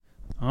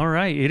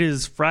right, it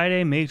is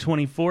Friday, May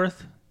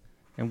 24th,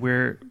 and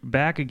we're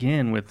back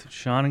again with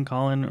Sean and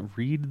Colin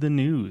Read the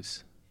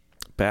News.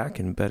 Back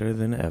and better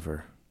than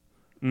ever.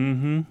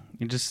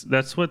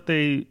 That's what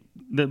the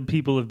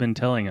people have been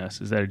telling us,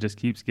 is that it just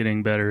keeps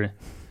getting better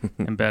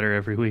and better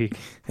every week.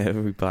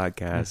 Every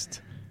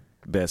podcast.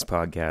 Best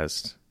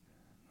podcast.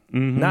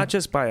 Not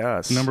just by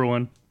us. Number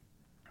one.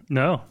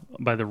 No,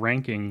 by the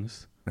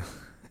rankings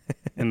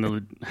in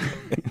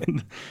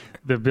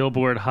the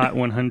Billboard Hot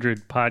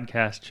 100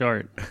 podcast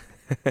chart.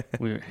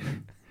 We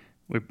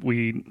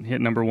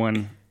hit number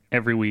one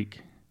every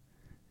week.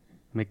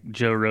 Make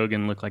Joe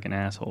Rogan look like an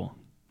asshole.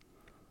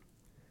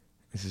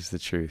 This is the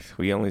truth.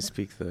 We only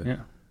speak the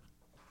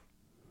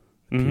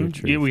pure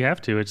truth. Yeah, we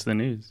have to. It's the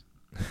news.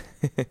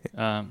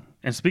 And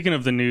speaking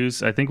of the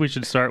news, I think we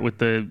should start with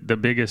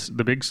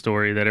the big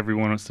story that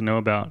everyone wants to know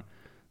about.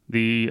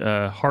 The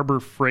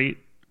Harbor Freight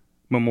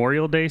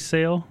Memorial Day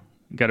sale.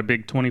 Got a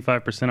big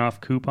 25%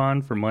 off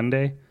coupon for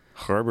Monday.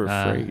 Harbor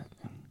Freight.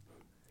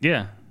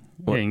 Yeah.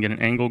 What? Yeah, you can get an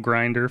angle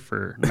grinder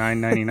for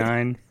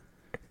 $9.99.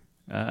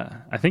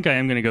 I think I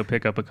am going to go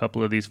pick up a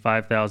couple of these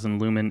 5,000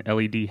 lumen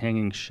LED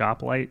hanging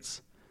shop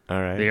lights. All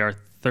right. They are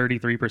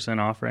 33%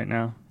 off right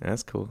now.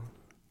 That's cool.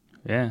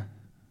 Yeah.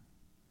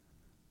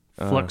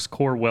 Flux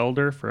core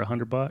welder for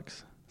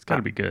 $100. It's got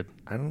to be good.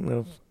 I don't know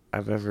if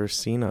I've ever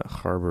seen a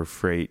Harbor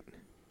Freight.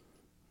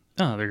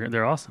 Oh,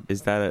 they're awesome.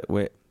 Is that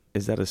like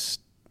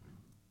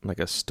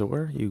a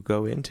store you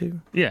go into?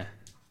 Yeah.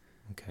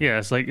 Okay. Yeah,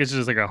 it's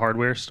just like a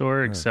hardware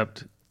store,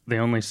 except they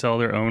only sell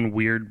their own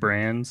weird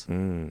brands,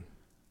 and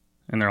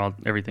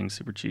everything's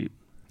super cheap.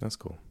 That's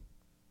cool.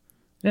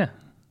 Yeah,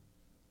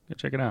 go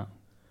check it out.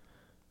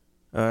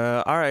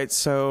 All right,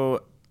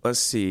 so let's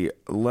see.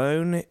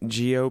 Lone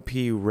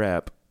GOP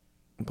rep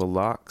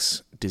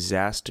blocks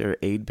disaster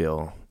aid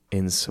bill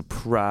in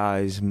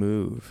surprise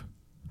move.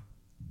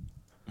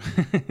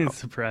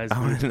 Surprise! I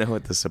move. want to know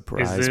what the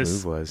surprise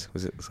move was.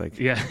 Was it like?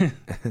 Yeah,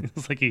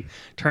 it's like he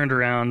turned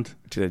around,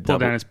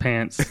 pulled down his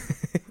pants,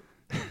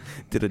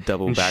 did a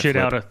double and backflip. shit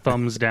out a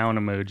thumbs down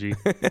emoji.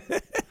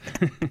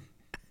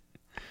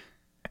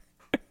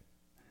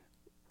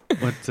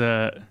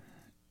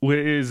 What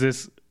is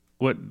this?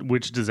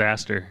 Which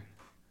disaster?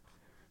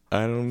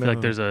 I don't know. I feel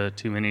like there's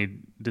too many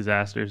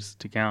disasters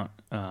to count.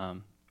 It's got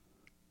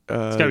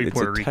to be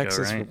Puerto Rico,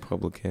 Texas right?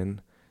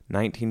 Republican,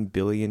 $19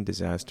 billion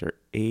disaster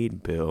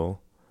aid bill.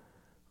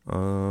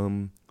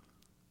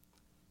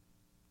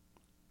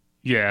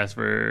 Yeah, it's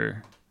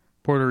for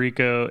Puerto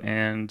Rico,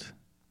 and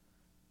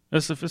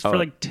it's for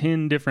like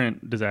 10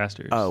 different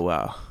disasters. Oh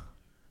wow.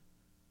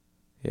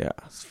 Yeah.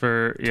 It's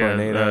for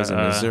Tornadoes in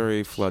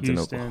Missouri, floods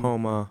Houston. in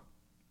Oklahoma.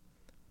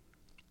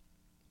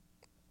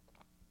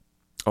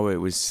 Oh, it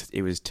was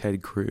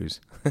Ted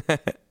Cruz.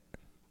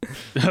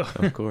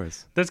 Of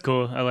course. That's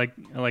cool. I like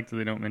that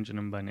they don't mention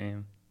him by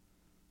name.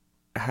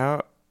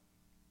 I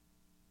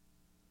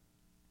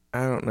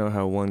don't know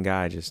how one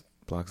guy just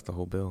blocks the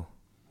whole bill.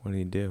 What did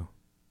he do?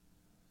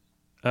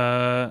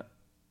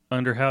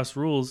 Under House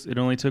rules, it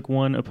only took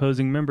one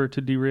opposing member to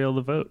derail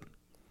the vote.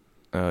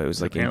 Oh, it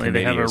was like apparently in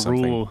they have a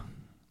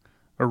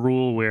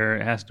rule where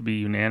it has to be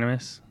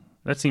unanimous.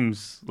 That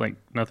seems like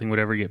nothing would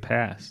ever get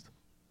passed.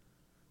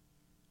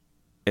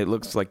 It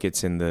looks like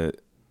it's in the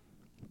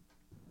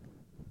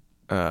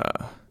yeah,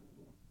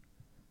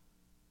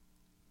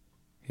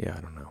 I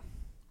don't know.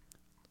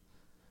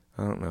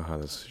 I don't know how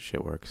this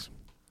shit works.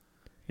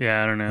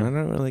 Yeah, I don't know. I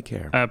don't really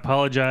care. I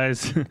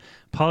apologize to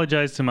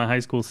my high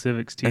school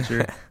civics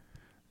teacher.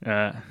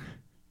 Sorry,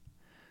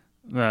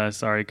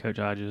 Coach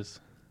Hodges.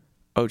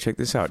 Oh, check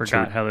this out.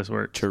 Forgot how this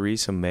works.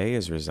 Theresa May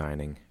is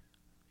resigning.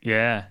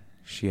 Yeah.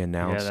 She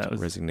announced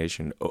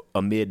resignation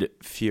amid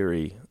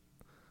fury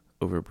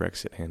over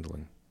Brexit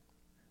handling.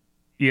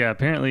 Yeah,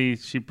 apparently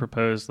she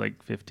proposed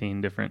like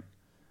 15 different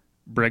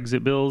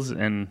Brexit bills,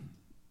 and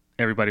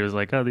everybody was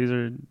like, oh, these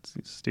are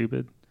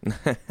stupid.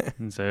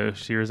 And so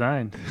she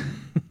resigned.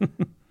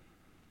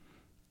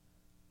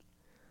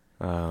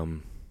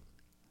 Ooh,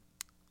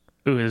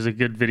 there's a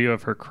good video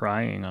of her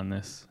crying on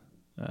this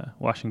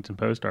Washington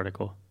Post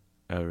article.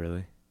 Oh,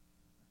 really?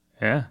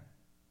 Yeah.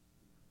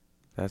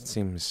 That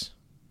seems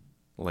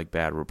like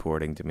bad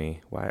reporting to me.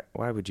 Why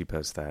would you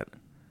post that?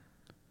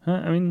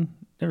 I mean,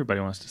 everybody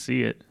wants to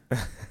see it.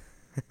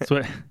 That's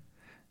what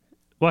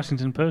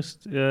Washington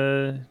Post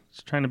is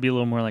trying to be a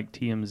little more like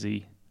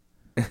TMZ.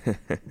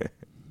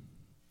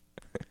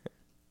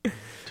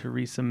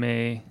 Theresa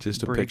May.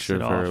 Just a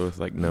picture of her with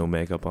like no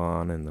makeup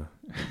on and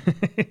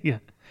yeah,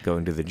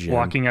 going to the gym,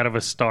 walking out of a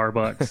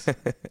Starbucks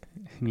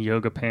in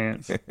yoga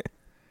pants,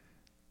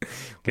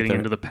 getting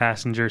into the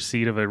passenger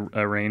seat of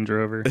a Range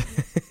Rover.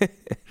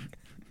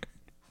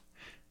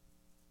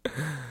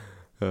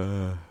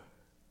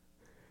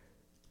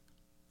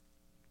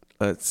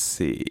 Let's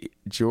see.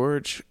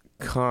 George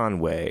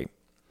Conway.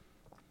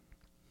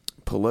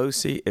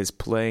 Pelosi is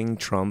playing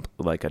Trump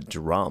like a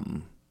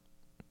drum.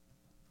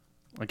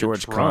 Like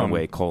George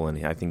Conway,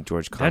 I think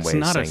George Conway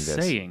That's not is saying a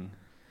this. saying.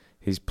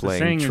 He's playing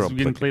the saying Trump. Is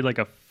getting played like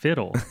a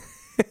fiddle.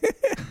 You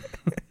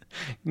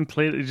can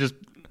play it just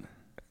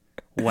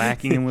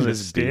whacking him with a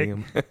Just stick.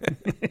 beating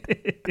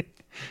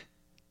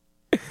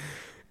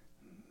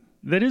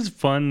That is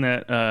fun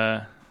that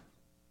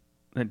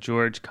that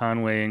George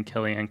Conway and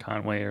Kellyanne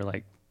Conway are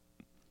like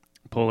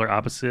polar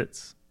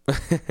opposites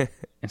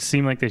and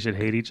seem like they should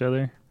hate each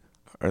other.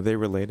 Are they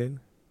related?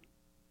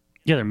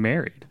 Yeah, they're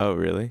married. Oh,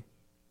 really?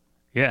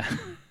 Yeah.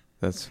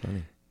 That's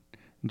funny.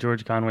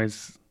 George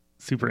Conway's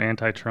super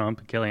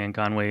anti-Trump. Kellyanne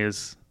Conway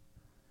is,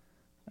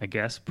 I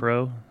guess,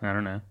 pro. I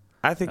don't know.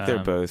 I think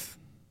they're both.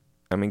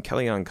 I mean,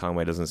 Kellyanne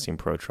Conway doesn't seem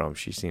pro-Trump.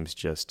 She seems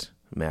just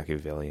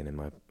Machiavellian in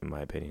my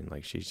opinion.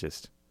 Like she's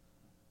just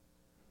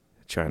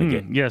trying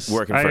to get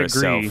working for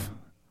herself.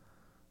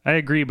 I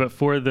agree, but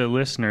for the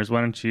listeners, why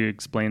don't you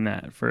explain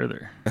that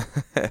further?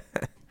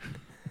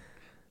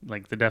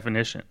 Like the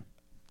definition.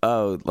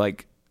 Oh,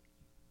 like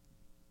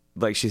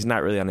she's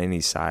not really on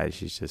any side.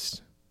 She's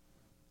just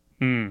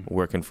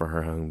working for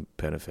her own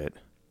benefit.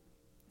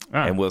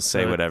 And will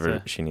say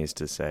whatever she needs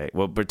to say.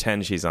 Well,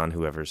 pretend she's on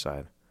whoever's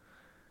side.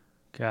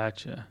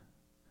 Gotcha.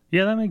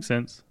 Yeah, that makes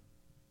sense.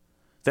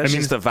 That's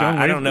just the vibe.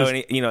 I don't know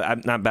any.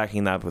 I'm not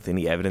backing that up with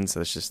any evidence.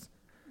 That's just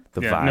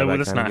the vibe. No, but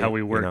that's not how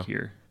we work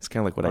here. It's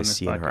kind of like what I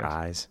see in her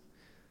eyes.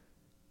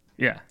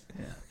 Yeah.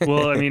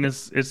 Well, I mean,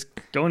 it's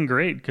going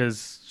great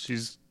because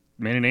she's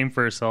made a name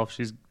for herself.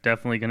 She's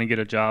definitely going to get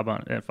a job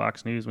at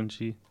Fox News when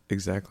she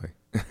exactly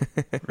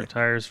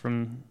retires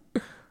from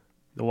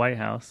the White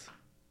House.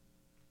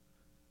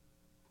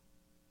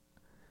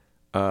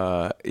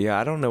 Yeah,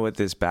 I don't know what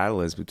this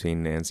battle is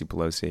between Nancy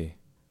Pelosi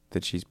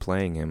that she's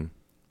playing him.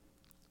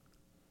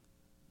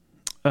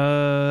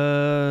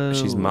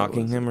 She's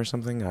mocking him or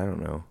something? I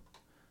don't know.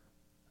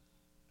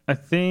 I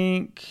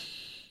think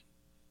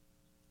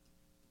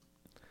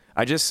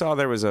I just saw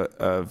there was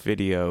a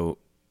video,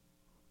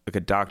 like a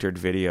doctored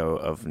video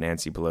of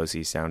Nancy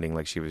Pelosi sounding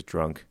like she was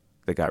drunk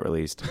that got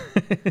released.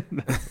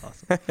 That's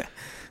awesome.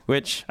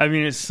 Which, I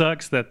mean, it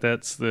sucks that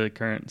that's the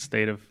current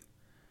state of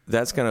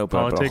that's going to open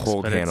politics, up a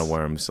whole can of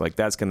worms. Like,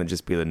 that's going to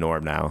just be the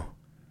norm now.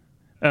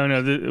 Oh,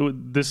 no,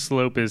 this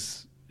slope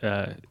is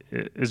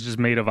just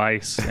made of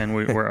ice, and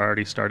we're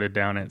already started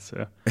down it,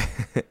 so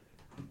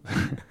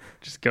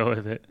just go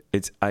with it.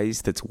 It's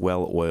ice that's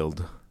well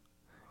oiled.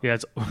 Yeah,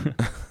 it's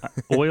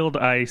oiled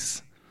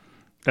ice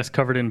that's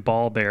covered in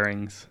ball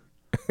bearings.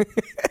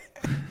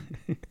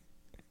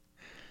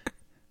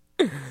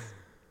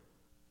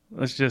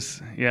 Let's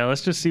just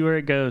see where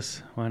it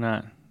goes. Why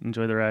not?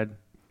 Enjoy the ride.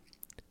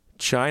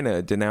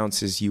 China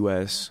denounces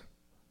U.S.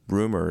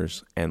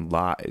 rumors and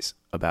lies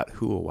about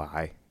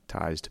Huawei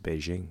ties to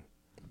Beijing.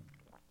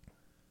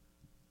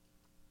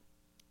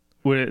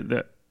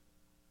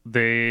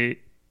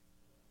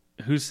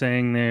 Who's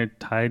saying they're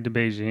tied to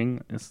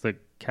Beijing? It's the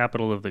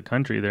capital of the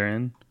country they're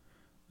in.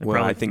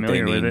 Well, I think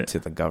they mean to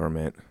the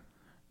government.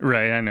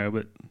 Right, I know,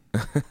 but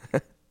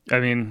I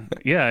mean,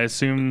 yeah, I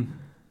assume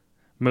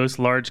most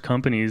large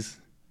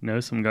companies know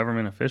some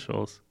government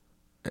officials.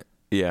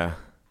 Yeah.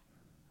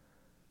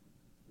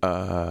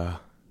 I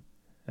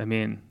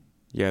mean...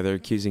 Yeah, they're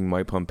accusing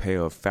Mike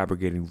Pompeo of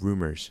fabricating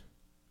rumors.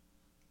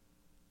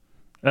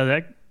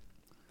 No,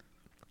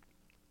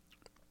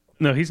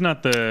 he's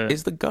not the...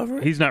 Is the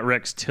government... He's not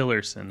Rex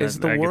Tillerson. Is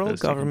the world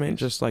government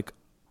just like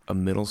a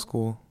middle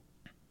school?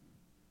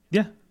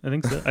 Yeah, I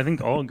think so. I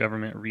think all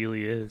government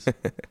really is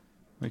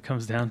when it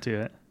comes down to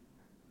it.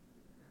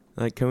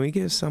 Like, can we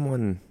give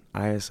someone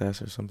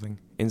ISS or something?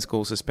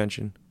 In-school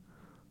suspension?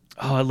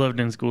 Oh, I loved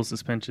in-school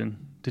suspension.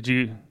 Did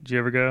you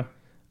ever go?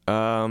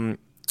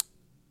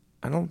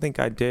 I don't think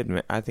I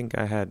did. I think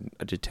I had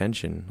a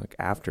detention like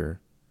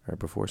after or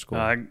before school.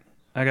 I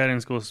got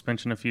in-school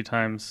suspension a few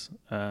times,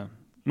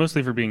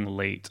 mostly for being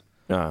late.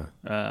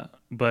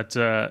 But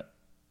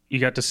you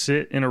got to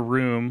sit in a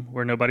room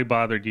where nobody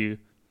bothered you.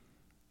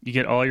 You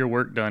get all your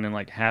work done in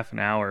like half an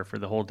hour for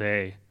the whole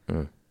day.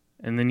 And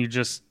then you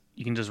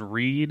can just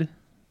read,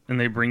 and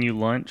they bring you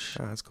lunch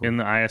in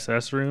the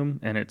ISS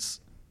room, and it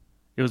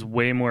was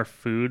way more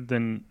food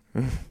than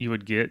you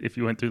would get if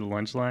you went through the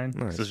lunch line.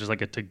 Nice. So it's just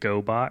like a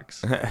to-go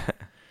box.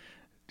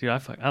 Dude,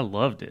 I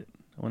loved it.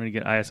 I wanted to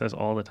get ISS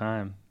all the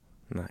time.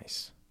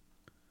 Nice.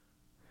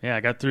 Yeah, I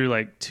got through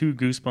like 2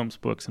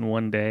 Goosebumps books in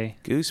one day.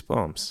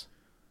 Goosebumps?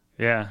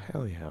 Yeah.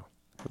 Hell yeah.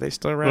 Are they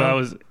still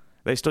around? Well,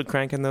 they still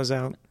cranking those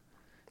out?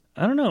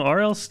 I don't know.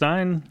 R.L.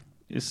 Stine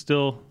is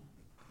still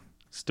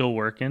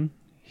working.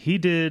 He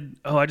did...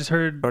 Oh, I just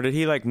heard... Or did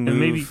he like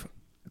move...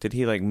 Did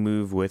he like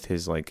move with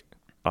his like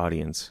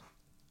audience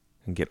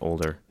and get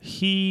older?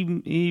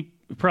 He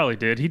probably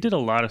did. He did a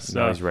lot of stuff.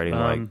 Now he's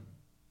writing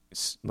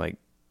like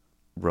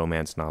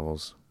romance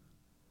novels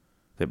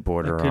that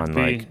border on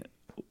like...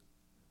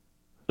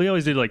 We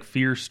always did like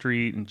Fear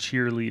Street and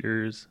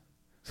Cheerleaders,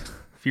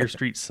 Fear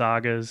Street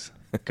Sagas,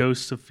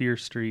 Ghosts of Fear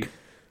Street,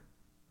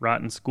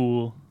 Rotten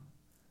School,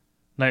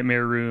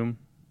 Nightmare Room,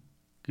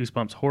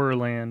 Goosebumps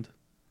Horrorland,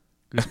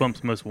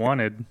 Goosebumps Most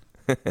Wanted.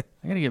 I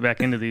gotta get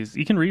back into these.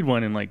 You can read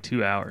one in like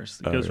 2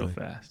 hours. It goes real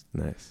fast.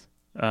 Nice.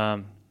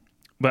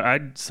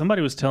 But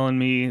somebody was telling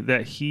me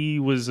that he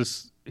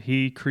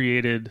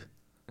created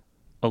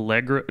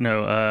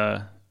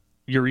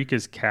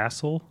Eureka's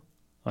Castle,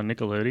 on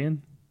Nickelodeon.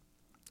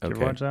 Did you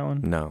ever watch that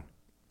one? No.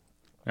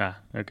 Ah,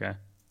 okay.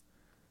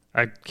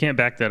 I can't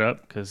back that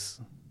up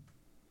because,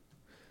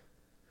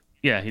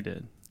 yeah, he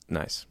did.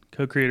 Nice.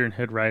 Co-creator and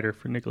head writer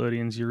for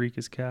Nickelodeon's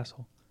Eureka's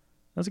Castle.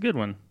 That's a good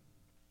one.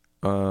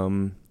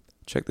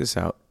 Check this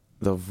out.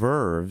 The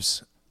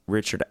Verve's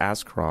Richard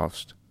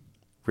Ashcroft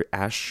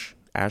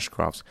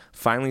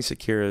finally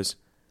secures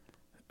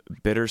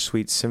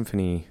Bittersweet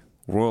Symphony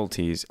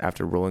royalties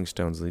after Rolling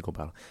Stones legal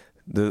battle.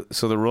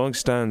 So the Rolling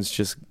Stones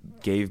just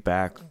gave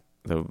back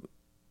the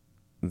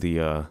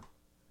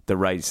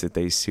rights that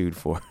they sued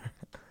for.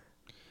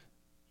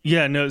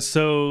 Yeah, no.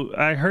 So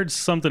I heard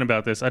something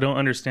about this. I don't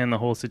understand the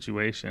whole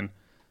situation.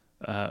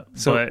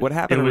 So what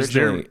happened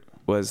originally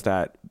was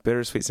that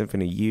Bittersweet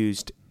Symphony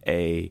used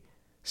a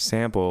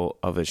sample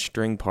of a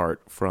string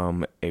part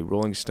from a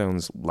Rolling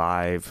Stones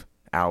live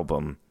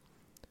album.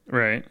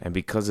 Right. And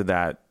because of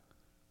that,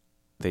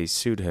 they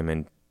sued him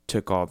and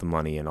took all the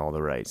money and all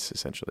the rights,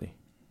 essentially.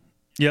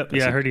 Yep.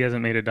 Yeah, I heard he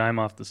hasn't made a dime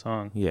off the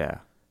song. Yeah.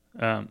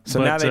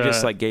 So now they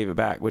just gave it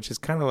back, which is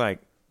kind of like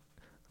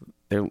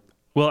they're.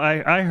 Well,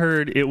 I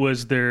heard it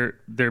was their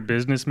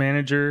business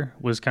manager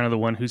was kind of the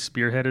one who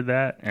spearheaded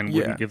that and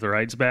wouldn't give the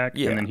rights back,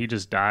 and then he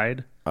just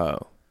died. Oh.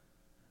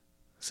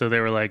 So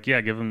they were like,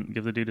 yeah, give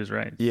the dude his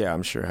rights. Yeah,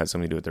 I'm sure it had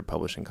something to do with their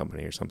publishing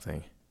company or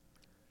something.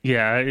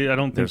 Yeah, I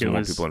don't think it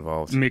was people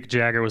involved. Mick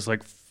Jagger was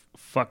like,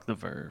 fuck the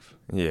Verve.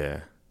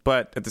 Yeah.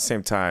 But at the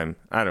same time,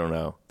 I don't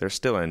know. They're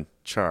still in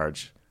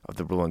charge of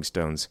the Rolling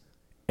Stones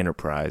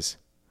enterprise.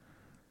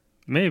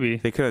 Maybe.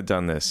 They could have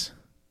done this.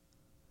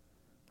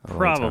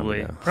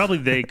 Probably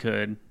they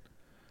could.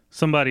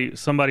 Somebody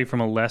from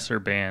a lesser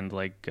band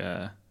like,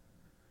 I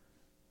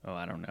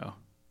don't know.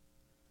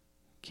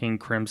 King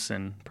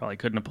Crimson probably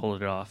couldn't have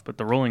pulled it off, but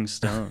the Rolling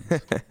Stones.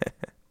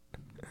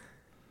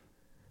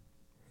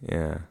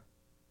 Yeah.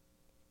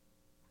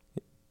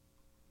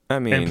 I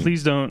mean, and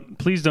please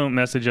don't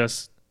message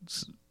us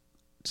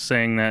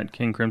saying that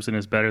King Crimson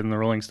is better than the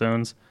Rolling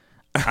Stones.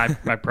 I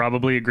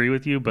probably agree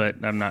with you, but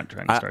I'm not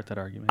trying to start that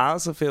argument. I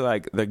also feel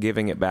like they're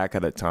giving it back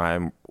at a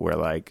time where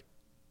like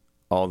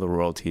all the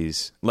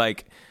royalties,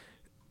 like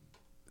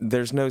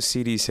there's no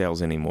CD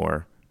sales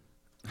anymore.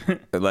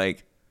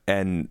 Like,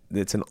 and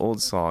it's an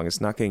old song. It's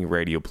not getting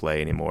radio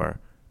play anymore.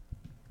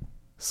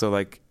 So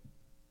like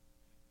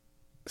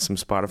some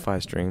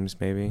Spotify streams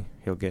maybe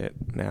he'll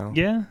get now.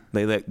 Yeah.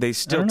 They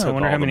still took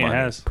all the money, it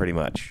has. Pretty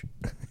much.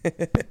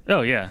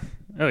 Oh yeah.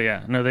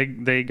 No,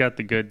 they got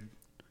the good.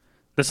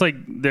 That's like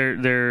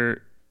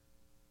they're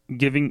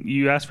giving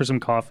you asked for some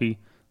coffee,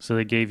 so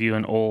they gave you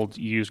an old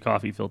used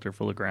coffee filter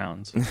full of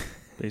grounds,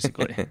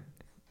 basically.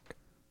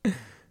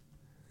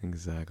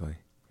 Exactly.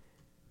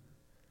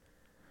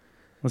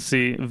 Let's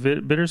see.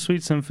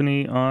 Bittersweet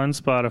Symphony on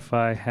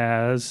Spotify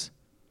has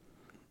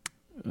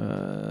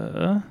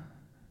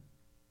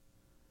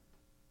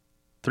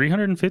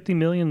 350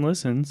 million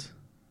listens.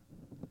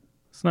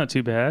 It's not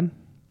too bad.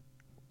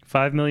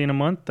 5 million a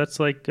month. That's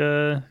like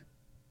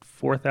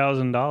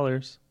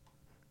 $4,000.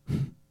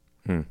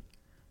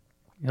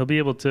 He'll be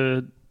able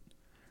to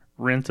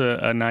rent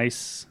a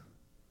nice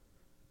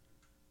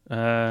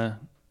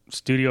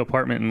studio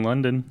apartment in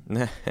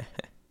London.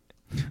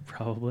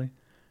 Probably.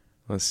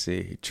 Let's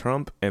see.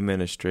 Trump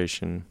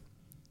administration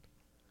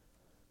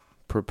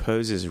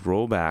proposes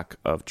rollback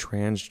of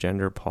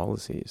transgender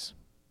policies.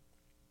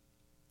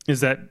 Is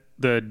that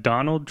the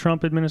Donald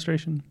Trump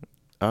administration?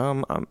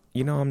 I'm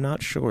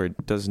not sure.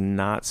 It does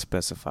not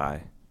specify.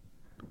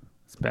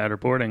 It's bad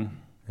reporting.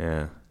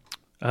 Yeah.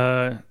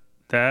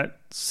 That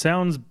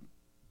sounds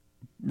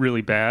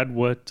really bad.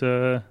 Which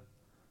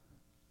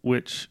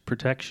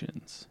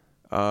protections?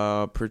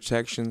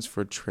 Protections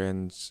for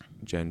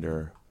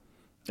transgender.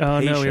 Oh,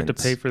 patients. No, we have to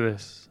pay for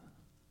this.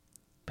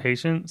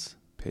 Patients?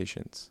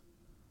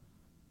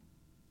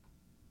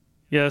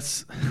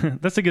 Yes,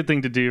 that's a good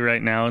thing to do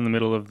right now in the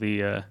middle of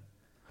the...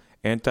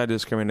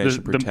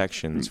 Anti-discrimination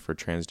protections for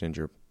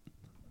transgender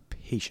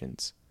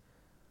patients.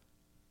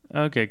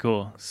 Okay,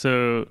 cool.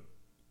 So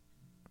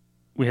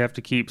we have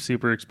to keep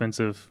super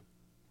expensive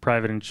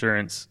private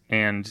insurance,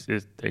 and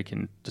they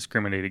can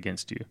discriminate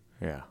against you.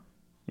 Yeah.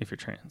 If you're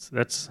trans.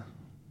 That's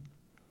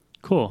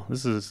cool.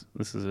 This is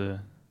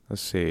a...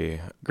 Let's see.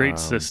 Great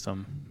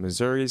system.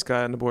 Missouri's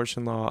got an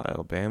abortion law.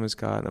 Alabama's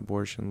got an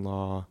abortion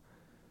law.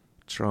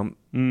 Trump.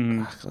 I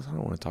don't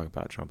want to talk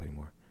about Trump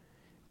anymore.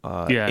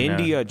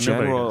 India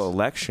general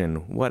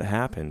election. What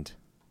happened?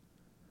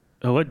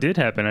 Oh, what did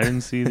happen? I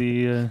didn't see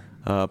the...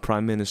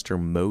 Prime Minister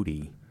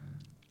Modi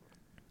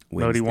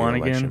wins Modi the won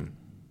election. Again?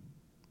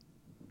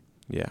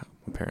 Yeah,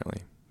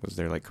 apparently. Was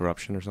there like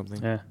corruption or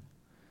something? Yeah.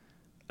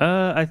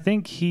 I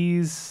think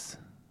he's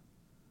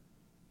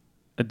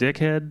a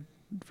dickhead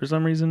for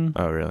some reason.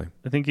 Oh, really?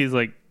 I think he's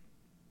like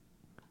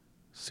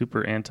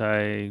super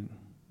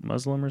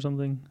anti-Muslim or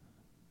something.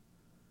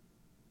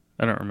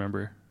 I don't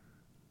remember.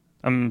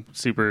 I'm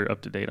super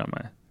up to date on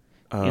my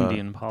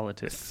Indian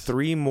politics.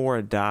 3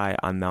 more die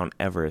on Mount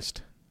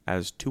Everest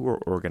as tour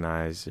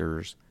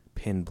organizers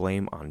pin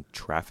blame on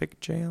traffic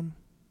jam.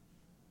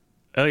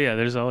 Oh yeah,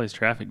 there's always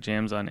traffic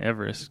jams on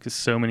Everest because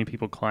so many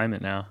people climb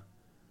it now.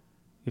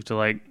 You have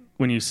to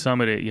when you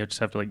summit it, you just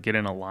have to get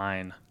in a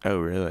line. Oh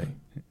really?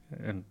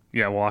 And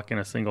walk in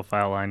a single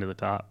file line to the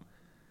top.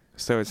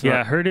 So it's not.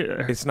 I heard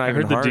it. It's not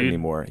even hard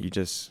anymore. You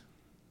just.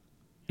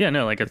 Yeah,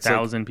 no,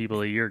 1,000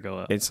 people a year go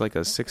up. It's like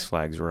a Six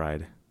Flags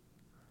ride.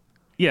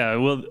 Yeah,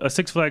 well, a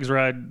Six Flags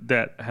ride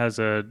that has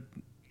a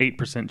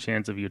 8%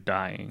 chance of you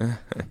dying,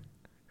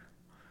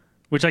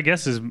 which I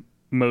guess is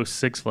most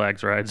Six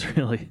Flags rides.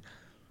 Really,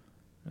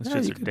 it's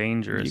just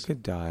dangerous. You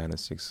could die on a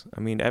Six.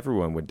 I mean,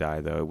 everyone would die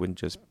though. It wouldn't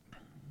just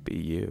be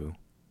you.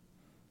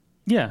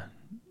 Yeah,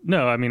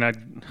 no, I mean,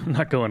 I'm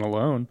not going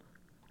alone.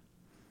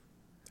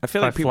 I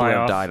feel like people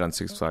have died on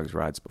Six Flags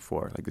rides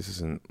before. This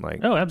isn't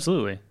like. Oh,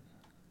 absolutely.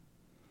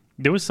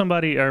 There was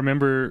somebody I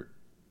remember.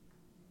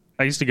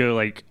 I used to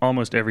go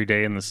almost every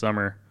day in the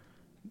summer.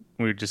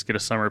 We would just get a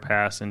summer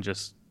pass and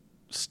just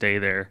stay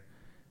there.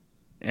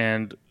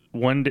 And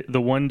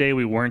the one day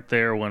we weren't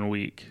there 1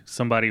 week,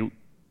 somebody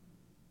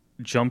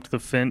jumped the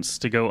fence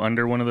to go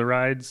under one of the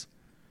rides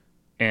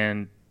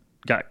and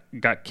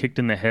got kicked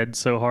in the head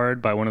so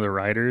hard by one of the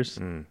riders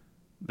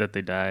that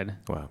they died.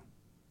 Wow.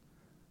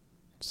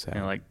 Sad.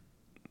 And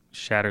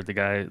shattered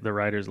the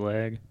rider's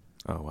leg.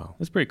 Oh wow.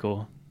 It's pretty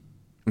cool.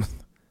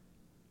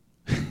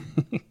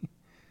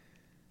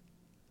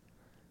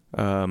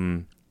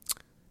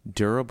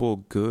 Durable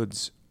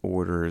goods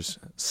orders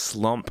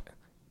slump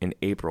in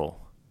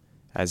April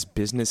as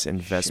business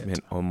investment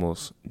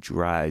almost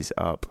dries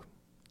up.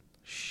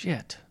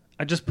 Shit.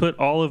 I just put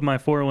all of my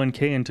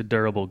 401k into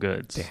durable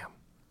goods. Damn.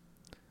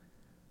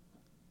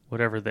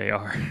 Whatever they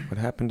are. What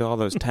happened to all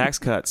those tax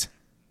cuts?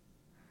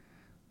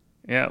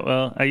 Yeah,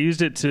 well, I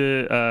used it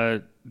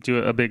to do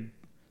a big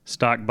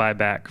stock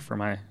buyback for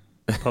my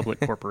public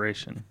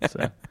corporation.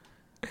 So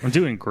I'm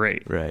doing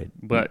great. Right.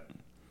 But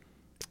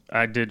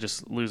I did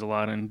just lose a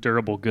lot in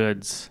durable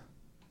goods,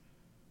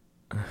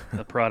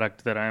 the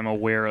product that I'm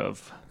aware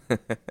of.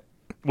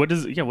 What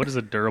is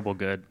a durable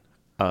good?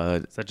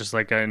 Is that just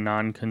a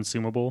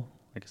non-consumable?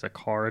 Is a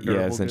car a durable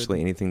good? Yeah, essentially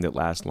good? Anything that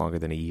lasts longer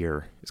than a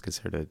year is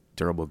considered a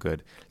durable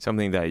good.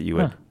 Something that you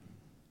would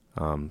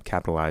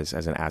capitalize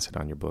as an asset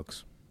on your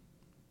books.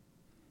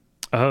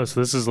 Oh, so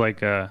this is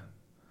an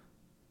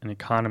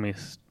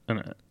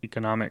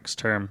economics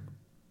term.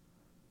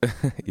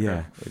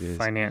 Yeah, it is.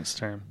 Finance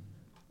term.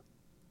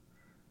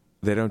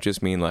 They don't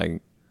just mean Yeah,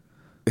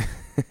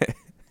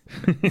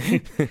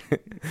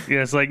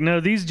 it's no,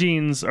 these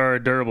jeans are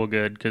a durable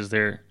good because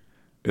they're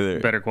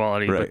better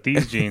quality, right. But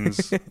these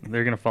jeans,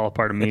 they're going to fall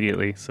apart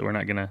immediately, so we're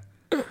not going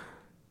to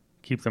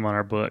keep them on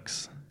our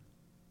books.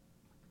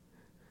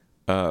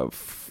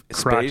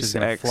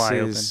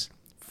 SpaceX's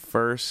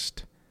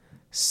first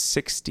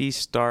 60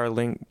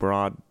 Starlink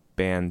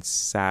broadband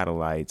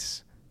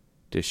satellites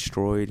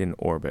destroyed in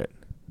orbit.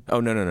 Oh,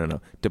 no.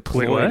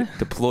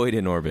 Deployed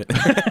in orbit.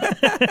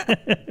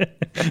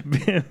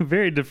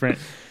 Very different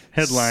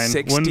headline.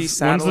 60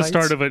 satellites?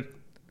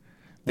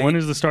 One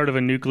is the start of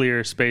a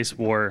nuclear space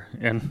war,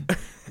 and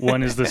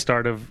one is the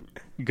start of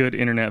good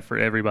internet for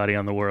everybody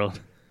on the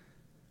world.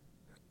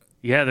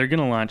 Yeah, they're going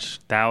to launch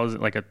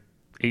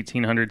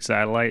 1,800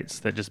 satellites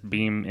that just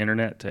beam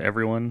internet to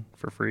everyone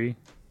for free.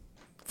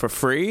 For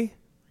free?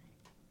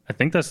 I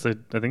think that's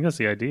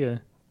the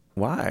idea.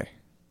 Why?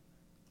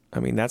 I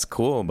mean, that's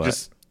cool,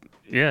 but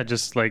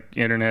just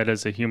internet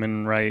as a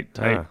human right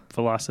type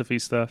philosophy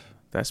stuff.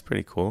 That's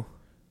pretty cool.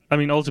 I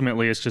mean,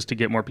 ultimately, it's just to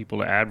get more people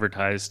to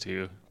advertise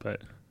to,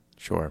 but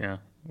sure, yeah,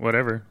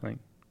 whatever.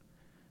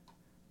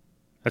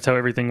 That's how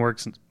everything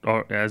works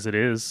as it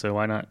is. So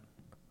why not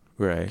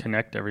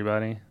connect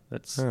everybody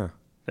that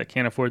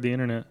can't afford the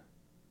internet?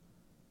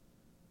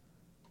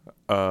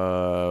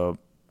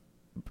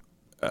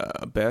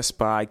 Best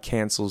Buy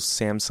cancels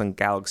Samsung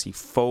Galaxy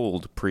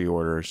Fold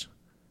pre-orders.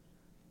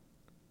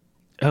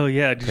 Oh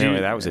yeah,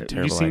 that was a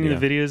terrible idea. Have you seen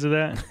the videos of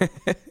that?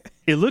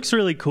 It looks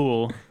really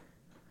cool,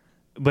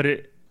 but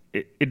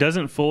it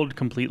doesn't fold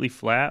completely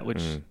flat,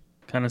 which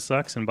kind of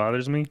sucks and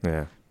bothers me.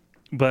 Yeah.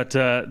 But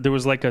there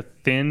was a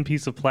thin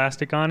piece of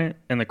plastic on it,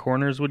 and the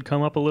corners would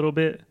come up a little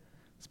bit.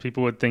 So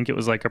people would think it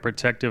was a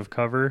protective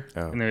cover,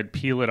 and they would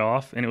peel it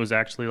off, and it was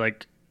actually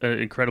an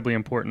incredibly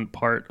important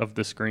part of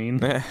the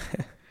screen.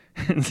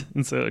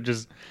 And so it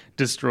just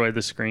destroyed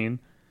the screen.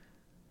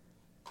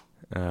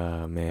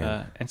 Oh,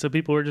 man. And so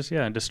people were just,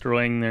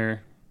 destroying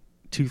their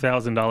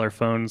 $2,000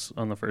 phones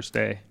on the first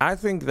day. I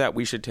think that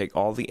we should take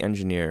all the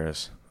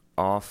engineers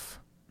off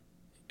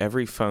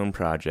every phone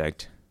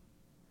project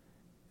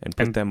and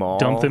put them all...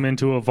 dump them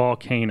into a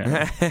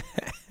volcano.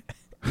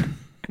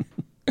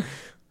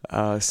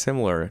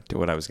 Similar to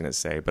what I was going to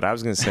say. But I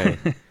was going to say,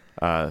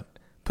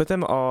 put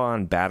them all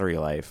on battery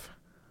life.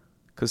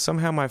 Because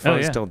somehow my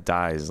phone still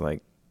dies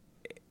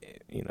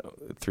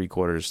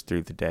 3/4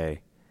 through the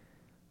day.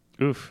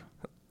 Oof.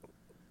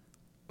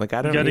 I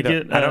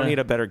don't need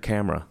a better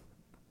camera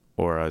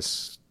or a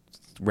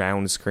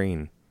round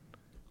screen.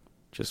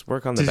 Just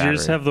work on the battery.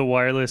 Does yours have the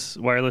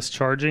wireless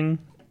charging?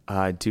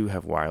 I do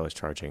have wireless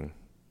charging,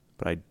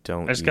 but I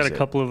don't. I just got a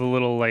couple of the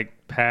little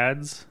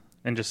pads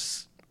and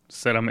just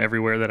set them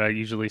everywhere that I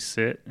usually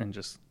sit, and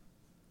just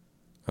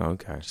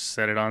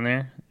set it on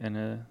there, and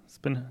it's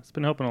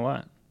been helping a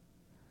lot.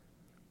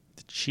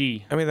 The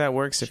Qi. I mean, that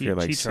works if you're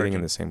like sitting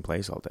in the same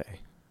place all day.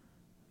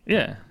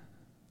 Yeah.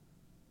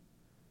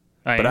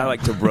 But I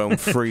like to roam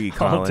free,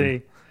 Colin. All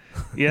day.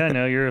 Yeah,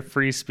 no, you're a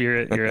free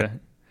spirit. You're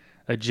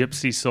a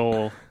gypsy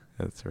soul.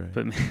 That's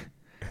right.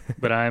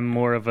 But I'm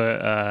more of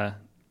a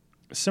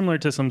similar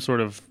to some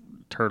sort of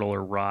turtle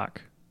or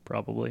rock,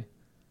 probably.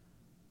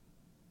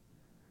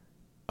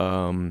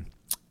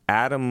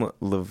 Adam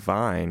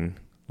Levine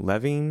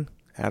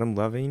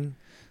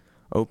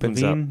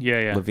opens up.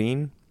 Yeah.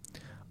 Levine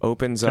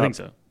opens up. I think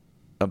so.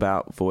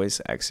 About voice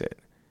exit.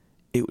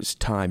 It was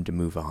time to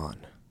move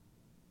on.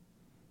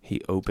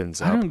 He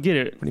opens up. I don't get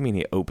it. What do you mean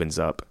he opens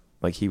up?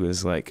 Like he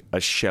was like a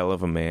shell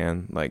of a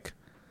man, like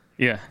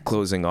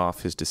closing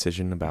off his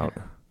decision about.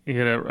 He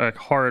had a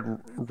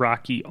hard,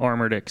 rocky,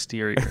 armored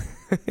exterior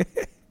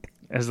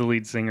as the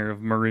lead singer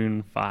of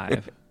Maroon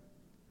 5.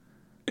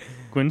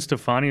 Gwen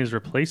Stefani is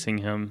replacing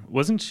him.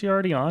 Wasn't she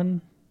already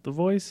on The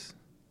Voice?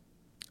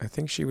 I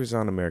think she was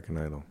on American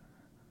Idol.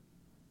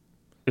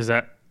 Is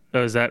that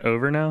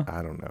over now?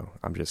 I don't know.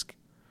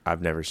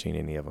 I've never seen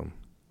any of them.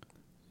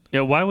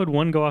 Yeah, why would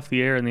one go off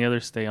the air and the other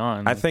stay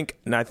on? I think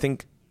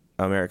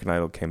American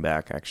Idol came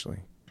back, actually.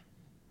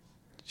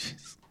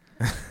 Jeez.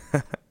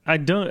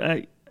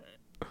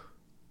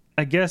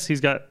 I guess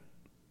he's got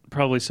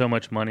probably so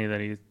much money that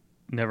he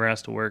never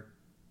has to work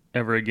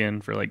ever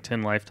again for like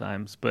 10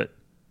 lifetimes, but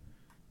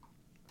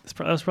that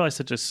was probably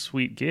such a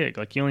sweet gig.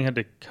 Like, you only had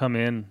to come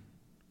in,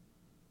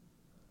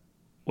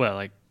 well,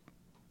 like,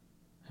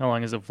 how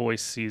long is a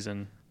Voice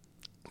season?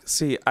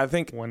 See, I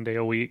think 1 day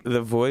a week.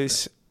 The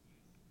Voice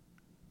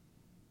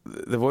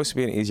would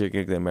be an easier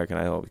gig than American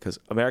Idol, because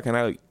American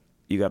Idol,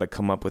 you got to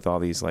come up with all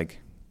these,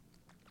 like,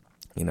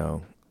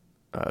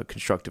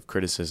 constructive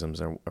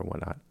criticisms or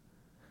whatnot.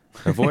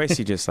 The Voice,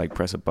 you just like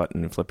press a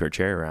button and flip your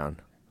chair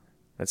around.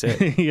 That's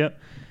it. Yep.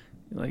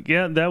 Like,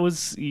 yeah,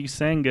 you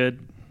sang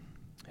good.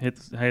 Hit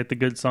the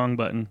good song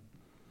button.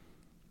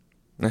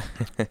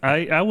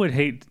 I would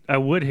hate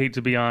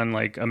to be on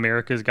like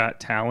America's Got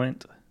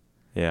Talent.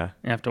 Yeah.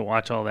 And have to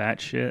watch all that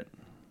shit.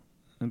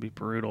 It'd be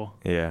brutal.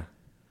 Yeah.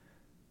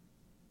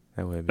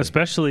 That would be.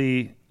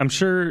 Especially, I'm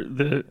sure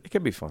it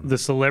could be fun. The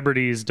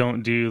celebrities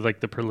don't do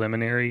like the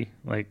preliminary,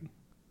 like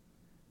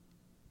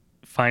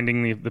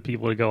finding the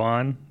people to go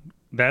on.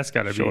 That's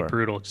got to be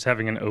brutal. Just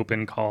having an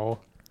open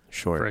call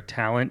for a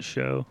talent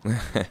show.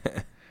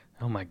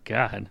 Oh my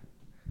God.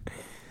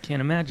 Can't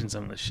imagine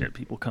some of the shit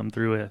people come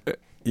through with.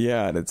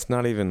 Yeah, and it's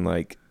not even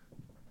like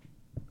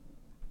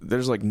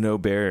there's like no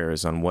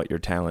barriers on what your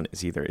talent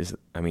is either.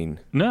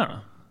 No.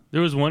 There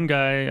was one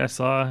guy I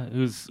saw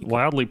who's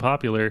wildly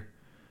popular,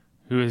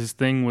 who his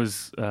thing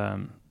was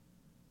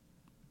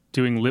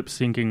doing lip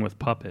syncing with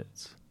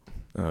puppets.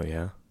 Oh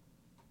yeah.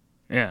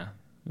 Yeah.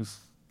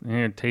 He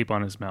had tape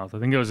on his mouth. I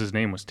think his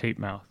name was Tape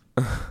Mouth.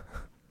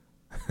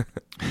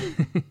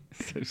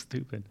 So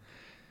stupid.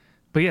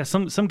 But yeah,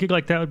 some gig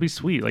like that would be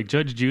sweet. Like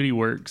Judge Judy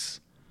works,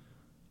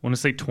 I want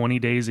to say 20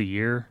 days a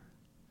year.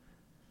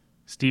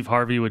 Steve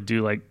Harvey would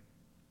do like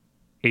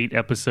 8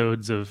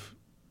 episodes of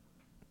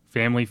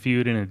Family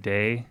Feud in a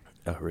day.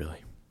 Oh, really?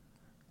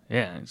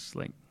 Yeah, it's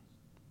like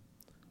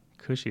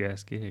cushy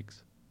ass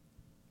gigs.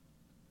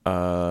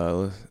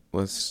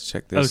 Let's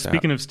check this out. Oh,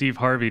 speaking of Steve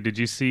Harvey, did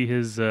you see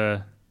his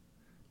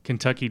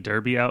Kentucky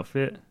Derby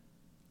outfit?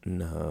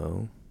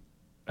 No.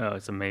 Oh,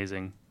 it's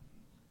amazing.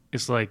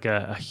 It's like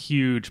a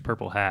huge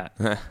purple hat.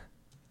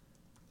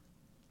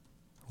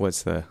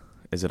 Is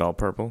it all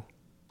purple?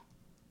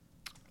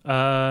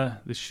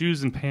 The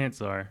shoes and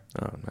pants are.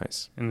 Oh,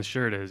 nice. And the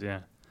shirt is,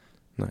 yeah.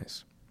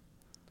 Nice.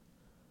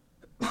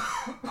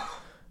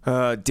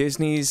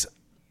 Disney's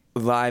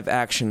live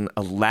action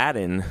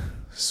Aladdin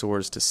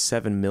soars to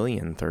 7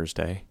 million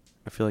Thursday.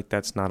 I feel like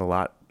that's not a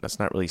lot. That's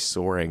not really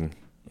soaring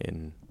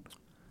in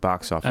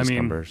box office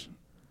numbers.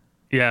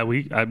 Yeah,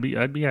 I'd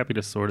be happy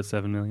to soar to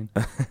 7 million.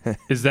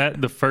 Is that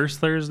the first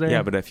Thursday?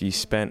 Yeah, but if you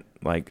spent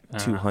like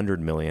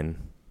 200 million.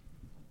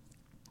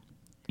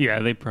 Yeah,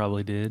 they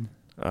probably did.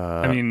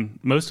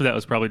 Most of that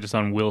was probably just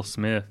on Will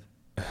Smith.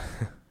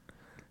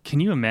 Can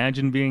you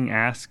imagine being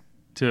asked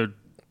to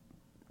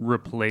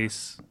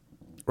replace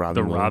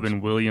Robin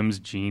Williams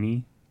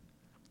genie?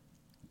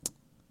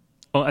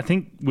 Oh, I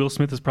think Will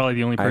Smith is probably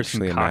the only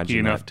person cocky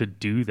enough to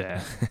do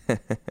that.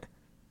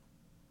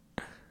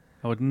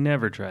 I would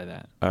never try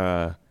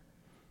that.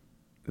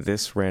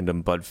 This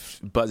random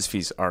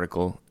BuzzFeed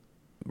article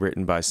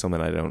written by someone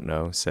I don't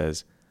know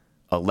says,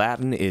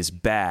 Aladdin is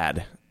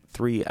bad,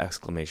 3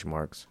 exclamation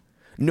marks.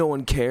 No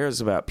one cares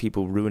about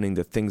people ruining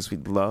the things we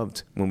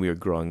loved when we were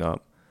growing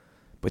up.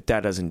 But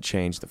that doesn't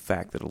change the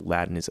fact that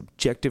Aladdin is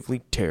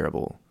objectively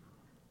terrible.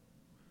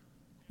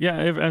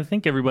 Yeah, I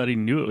think everybody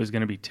knew it was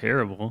going to be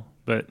terrible,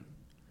 but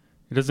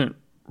it doesn't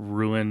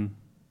ruin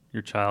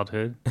your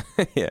childhood.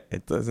 Yeah,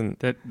 it doesn't.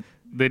 That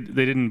they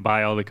didn't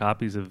buy all the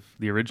copies of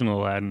the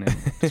original Aladdin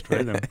and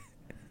destroy them.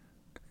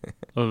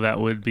 Oh, that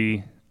would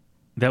be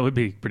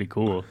pretty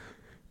cool.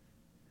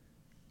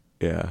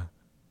 Yeah.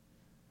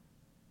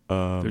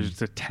 There's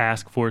just a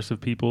task force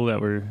of people that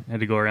had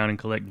to go around and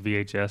collect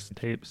VHS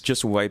tapes.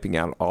 Just wiping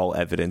out all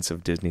evidence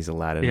of Disney's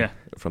Aladdin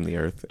from the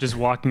earth. Just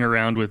walking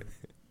around with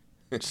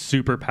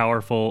super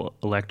powerful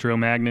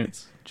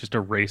electromagnets, just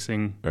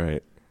erasing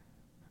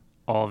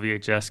all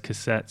VHS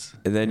cassettes.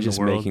 And then just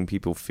making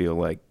people feel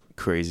like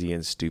crazy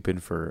and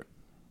stupid for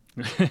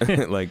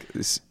like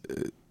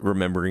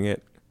remembering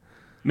it.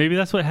 Maybe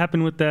that's what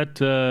happened with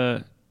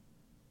that.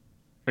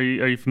 Are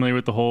you familiar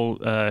with the whole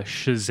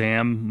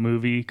Shazam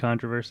movie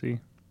controversy?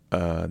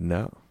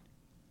 No.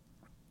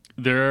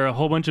 There are a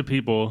whole bunch of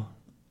people,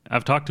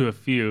 I've talked to a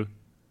few,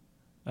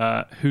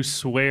 who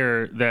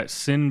swear that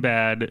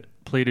Sinbad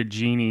played a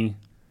genie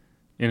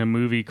in a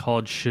movie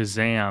called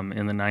Shazam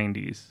in the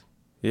 90s.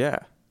 Yeah.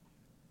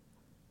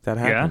 That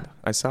happened. Yeah?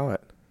 I saw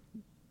it.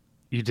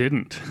 You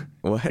didn't.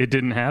 What? It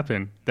didn't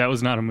happen. That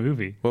was not a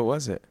movie. What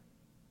was it?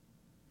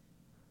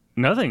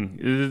 Nothing.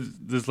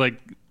 It's like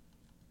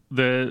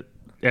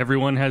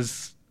everyone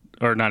has,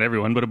 or not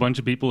everyone, but a bunch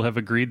of people have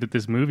agreed that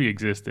this movie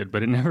existed,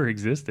 but it never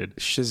existed.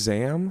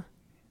 Shazam?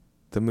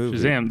 The movie?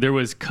 Shazam. There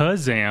was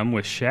Kazam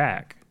with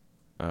Shaq.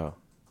 Oh.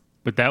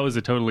 But that was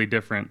a totally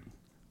different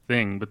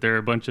thing. But there are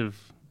a bunch of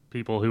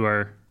people who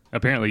are,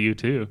 apparently you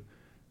too,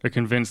 are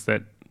convinced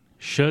that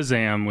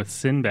Shazam with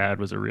Sinbad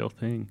was a real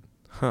thing.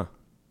 Huh.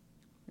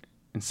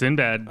 And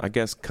Sinbad, I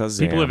guess Kazam.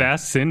 People have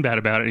asked Sinbad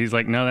about it. He's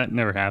like, no, that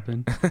never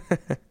happened.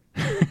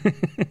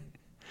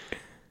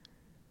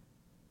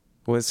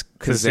 Was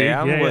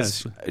Kazam,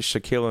 was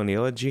Shaquille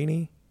O'Neal a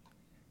genie?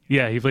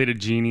 Yeah, he played a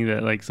genie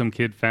that like some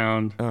kid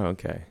found. Oh,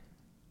 okay.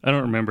 I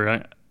don't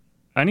remember.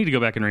 I need to go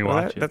back and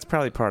rewatch it. That's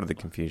probably part of the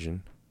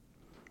confusion.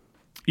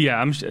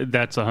 Yeah,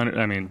 that's 100.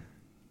 I mean,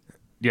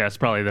 yeah, it's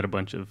probably that a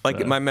bunch of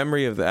like my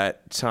memory of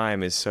that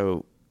time is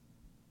so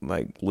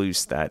like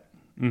loose that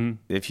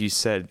if you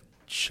said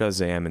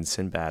Shazam and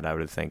Sinbad, I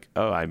would think,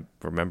 oh, I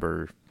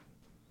remember.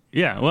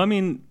 Yeah, well, I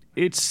mean,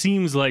 it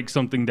seems like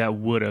something that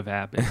would have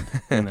happened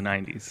in the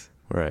 90s.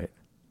 Right.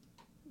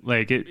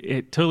 Like,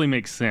 it totally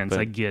makes sense. But,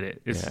 I get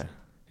it.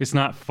 It's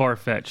not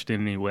far-fetched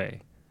in any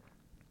way.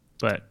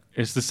 But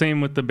it's the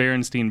same with the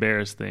Berenstein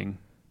Bears thing,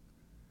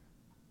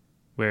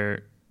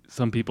 where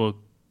some people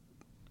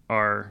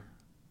are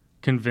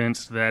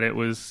convinced that it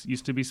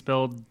used to be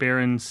spelled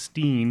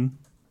Berenstein,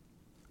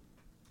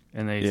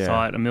 and they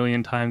saw it a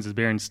million times as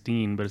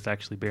Berenstein, but it's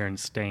actually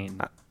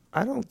Berenstain.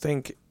 I don't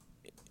think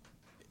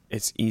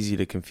it's easy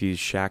to confuse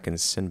Shaq and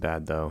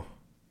Sinbad, though.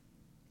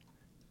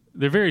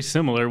 They're very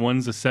similar.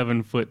 One's a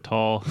 7-foot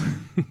tall,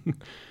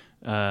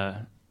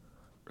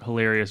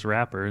 hilarious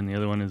rapper, and the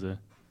other one is a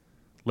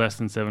less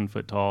than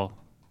 7-foot tall,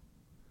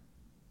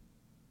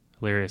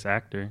 hilarious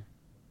actor.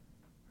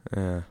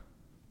 Yeah.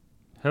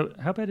 How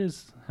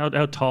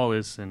tall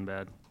is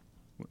Sinbad?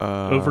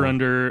 Over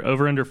under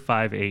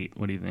 5'8".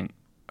 What do you think?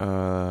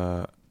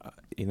 I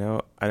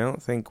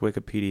don't think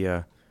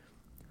Wikipedia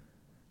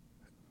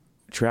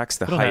tracks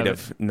the height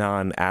of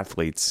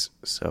non-athletes,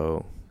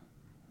 so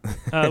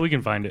we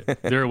can find it.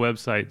 There are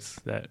websites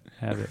that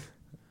have it.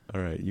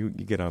 All right, you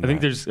get on. I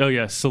think there's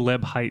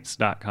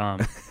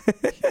celebheights.com.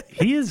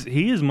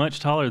 He is much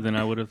taller than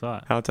I would have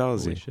thought. How tall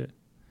is he? Shit.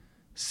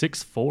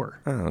 6'4".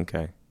 Oh,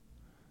 okay.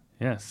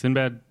 Yeah,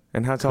 Sinbad.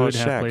 And how tall is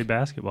Shaq? Played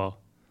basketball.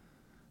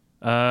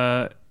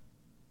 I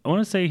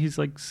want to say he's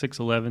like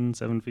 6'11",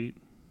 7 feet.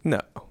 No,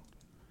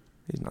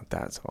 he's not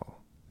that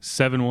tall.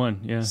 7'1",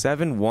 yeah.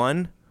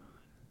 7'1"?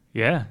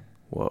 Yeah.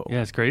 Whoa.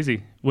 Yeah, it's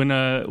crazy. When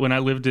I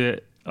lived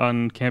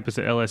on campus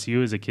at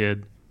LSU as a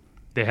kid,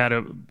 they had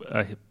a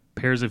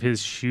pairs of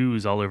his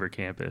shoes all over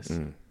campus,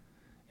 and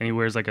he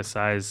wears like a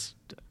size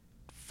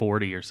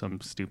 40 or some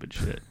stupid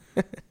shit.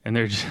 And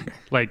they're just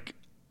like,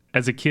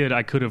 as a kid,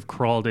 I could have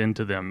crawled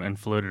into them and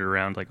floated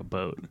around like a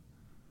boat.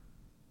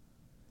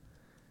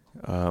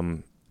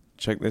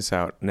 Check this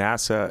out.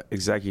 NASA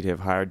executive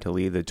hired to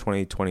lead the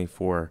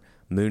 2024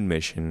 moon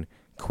mission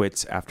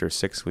quits after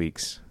 6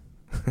 weeks.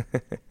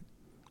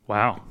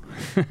 Wow.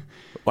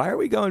 Why are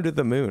we going to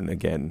the moon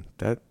again?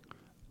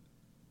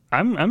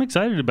 I'm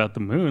excited about the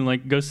moon.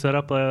 Like, go set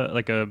up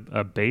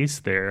a base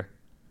there.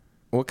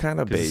 What kind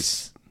of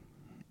base?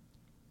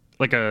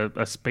 Like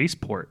a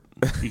spaceport.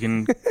 You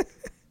can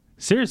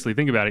seriously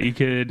think about it. You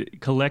could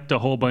collect a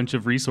whole bunch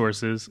of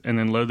resources and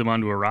then load them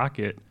onto a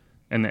rocket,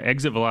 and the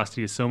exit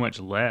velocity is so much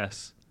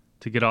less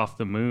to get off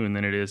the moon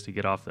than it is to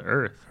get off the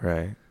Earth.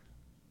 Right.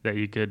 That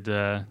you could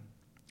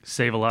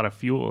save a lot of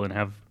fuel and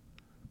have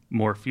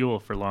more fuel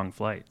for long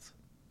flights.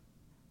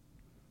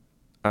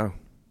 Oh,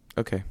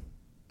 okay.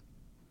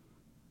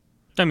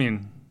 I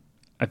mean,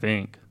 I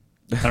think.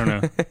 I don't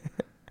know.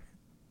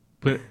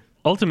 But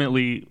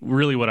ultimately,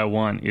 really what I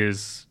want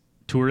is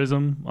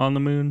tourism on the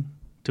moon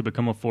to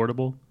become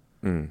affordable.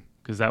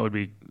 Because that would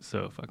be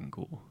so fucking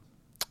cool.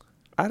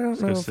 I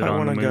don't know if I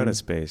want to go to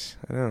space.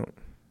 I don't.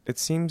 It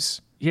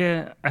seems...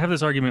 Yeah, I have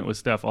this argument with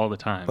Steph all the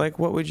time. Like,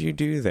 what would you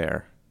do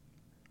there?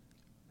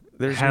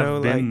 There's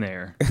have been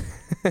there.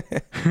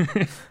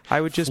 I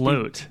would just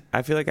float.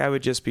 I feel like I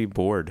would just be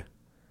bored.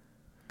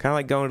 Kind of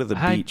like going to the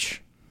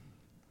beach.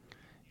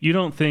 you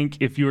don't think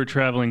if you were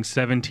traveling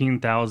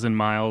 17,000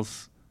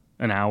 miles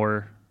an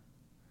hour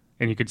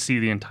and you could see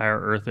the entire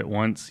Earth at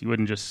once, you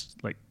wouldn't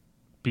just like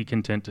be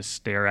content to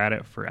stare at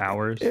it for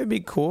hours? It'd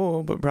be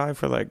cool, but probably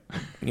for like,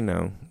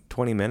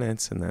 20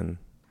 minutes and then...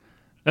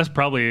 That's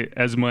probably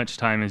as much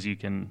time as you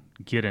can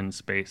get in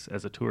space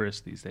as a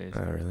tourist these days.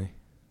 Oh, really?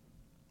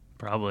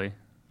 Probably.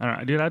 I don't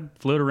know. Dude, I'd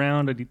float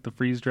around. I'd eat the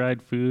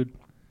freeze-dried food.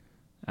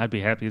 I'd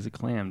be happy as a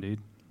clam, dude.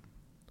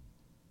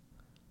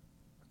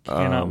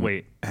 Cannot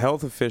wait.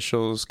 Health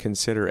officials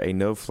consider a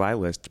no-fly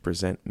list to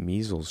prevent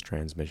measles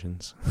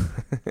transmissions.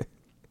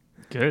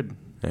 Good.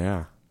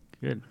 Yeah.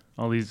 Good.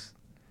 All these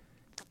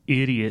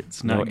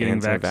idiots not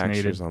getting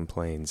vaccinated. On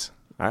planes.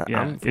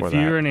 I'm for if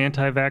you're an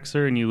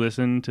anti-vaxxer and you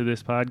listen to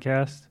this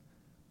podcast,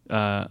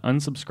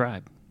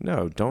 unsubscribe.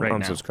 No, don't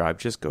unsubscribe. Now.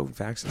 Just go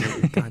vaccinate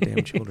your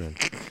goddamn children.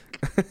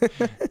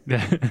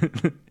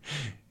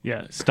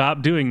 Yeah,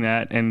 stop doing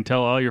that and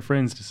tell all your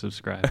friends to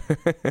subscribe.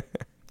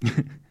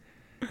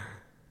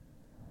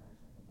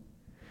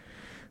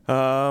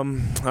 All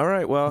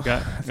right. Well, I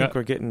think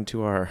we're getting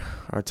to our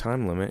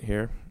time limit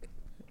here.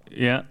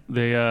 Yeah,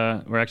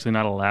 we're actually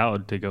not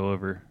allowed to go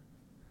over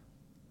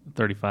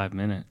 35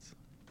 minutes.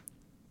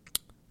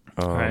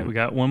 All right, we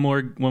got one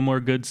more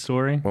good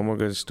story. One more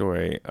good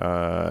story.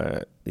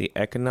 The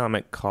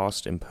economic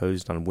cost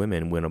imposed on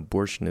women when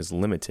abortion is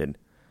limited.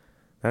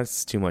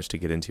 That's too much to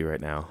get into right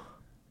now.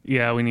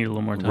 Yeah, we need a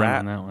little more time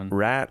on that one.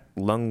 Rat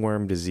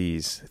lungworm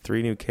disease.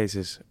 3 new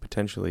cases,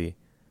 potentially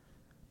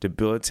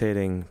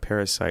debilitating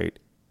parasite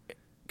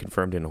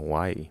confirmed in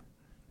Hawaii.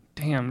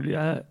 Damn,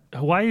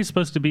 Hawaii is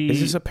supposed to be...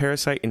 Is this a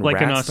parasite in like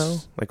rats, though?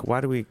 Like,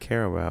 why do we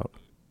care about...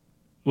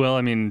 Well,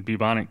 I mean,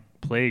 bubonic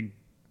plague...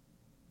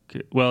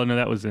 Well, no,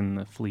 that was in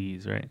the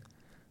fleas, right?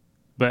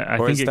 But I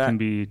think it can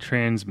be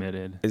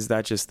transmitted. Is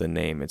that just the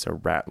name? It's a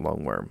rat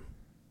lungworm.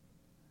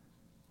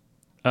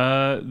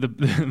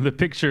 The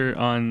picture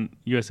on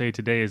USA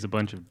Today is a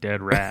bunch of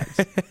dead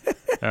rats.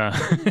 Yeah,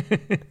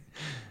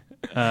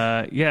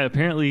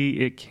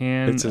 apparently it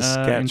can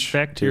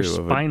infect your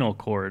spinal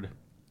cord.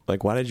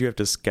 Like, why did you have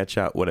to sketch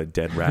out what a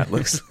dead rat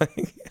looks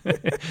like?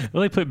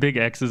 Well, they put big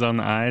X's on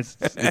the eyes.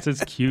 It's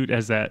as cute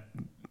as that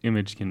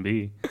image can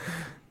be.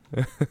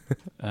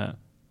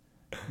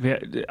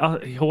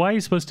 Hawaii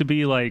is supposed to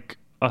be like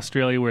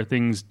Australia where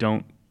things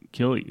don't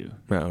kill you.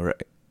 Oh,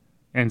 right.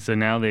 And so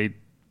now they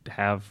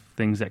have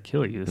things that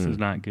kill you. This is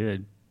not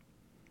good.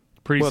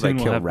 Pretty soon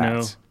we'll have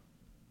rats.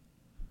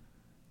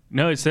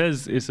 No, it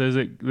says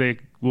they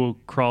will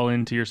crawl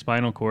into your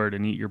spinal cord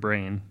and eat your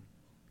brain.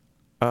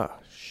 Oh,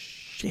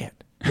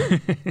 shit.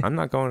 I'm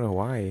not going to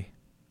Hawaii.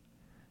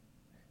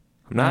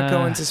 I'm not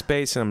going to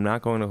space, and I'm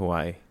not going to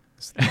Hawaii.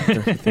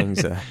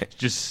 Things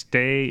just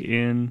stay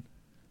in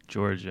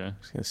Georgia.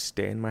 I'm just going to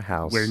stay in my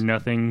house. Where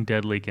nothing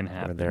deadly can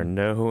happen. Where there are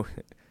no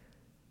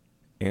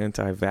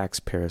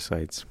anti-vax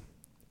parasites.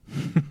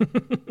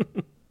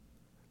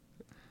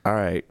 All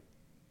right.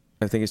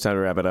 I think it's time to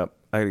wrap it up.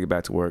 I got to get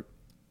back to work.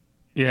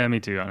 Yeah,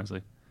 me too,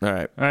 honestly. All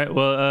right.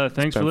 Well,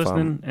 thanks for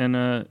listening. Fun.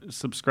 And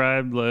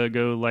subscribe.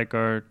 Go like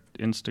our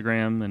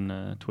Instagram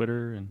and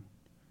Twitter.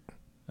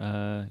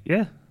 And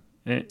yeah.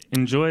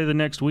 Enjoy the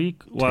next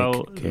week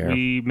while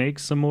we make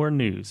some more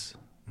news.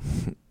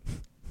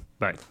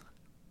 Bye.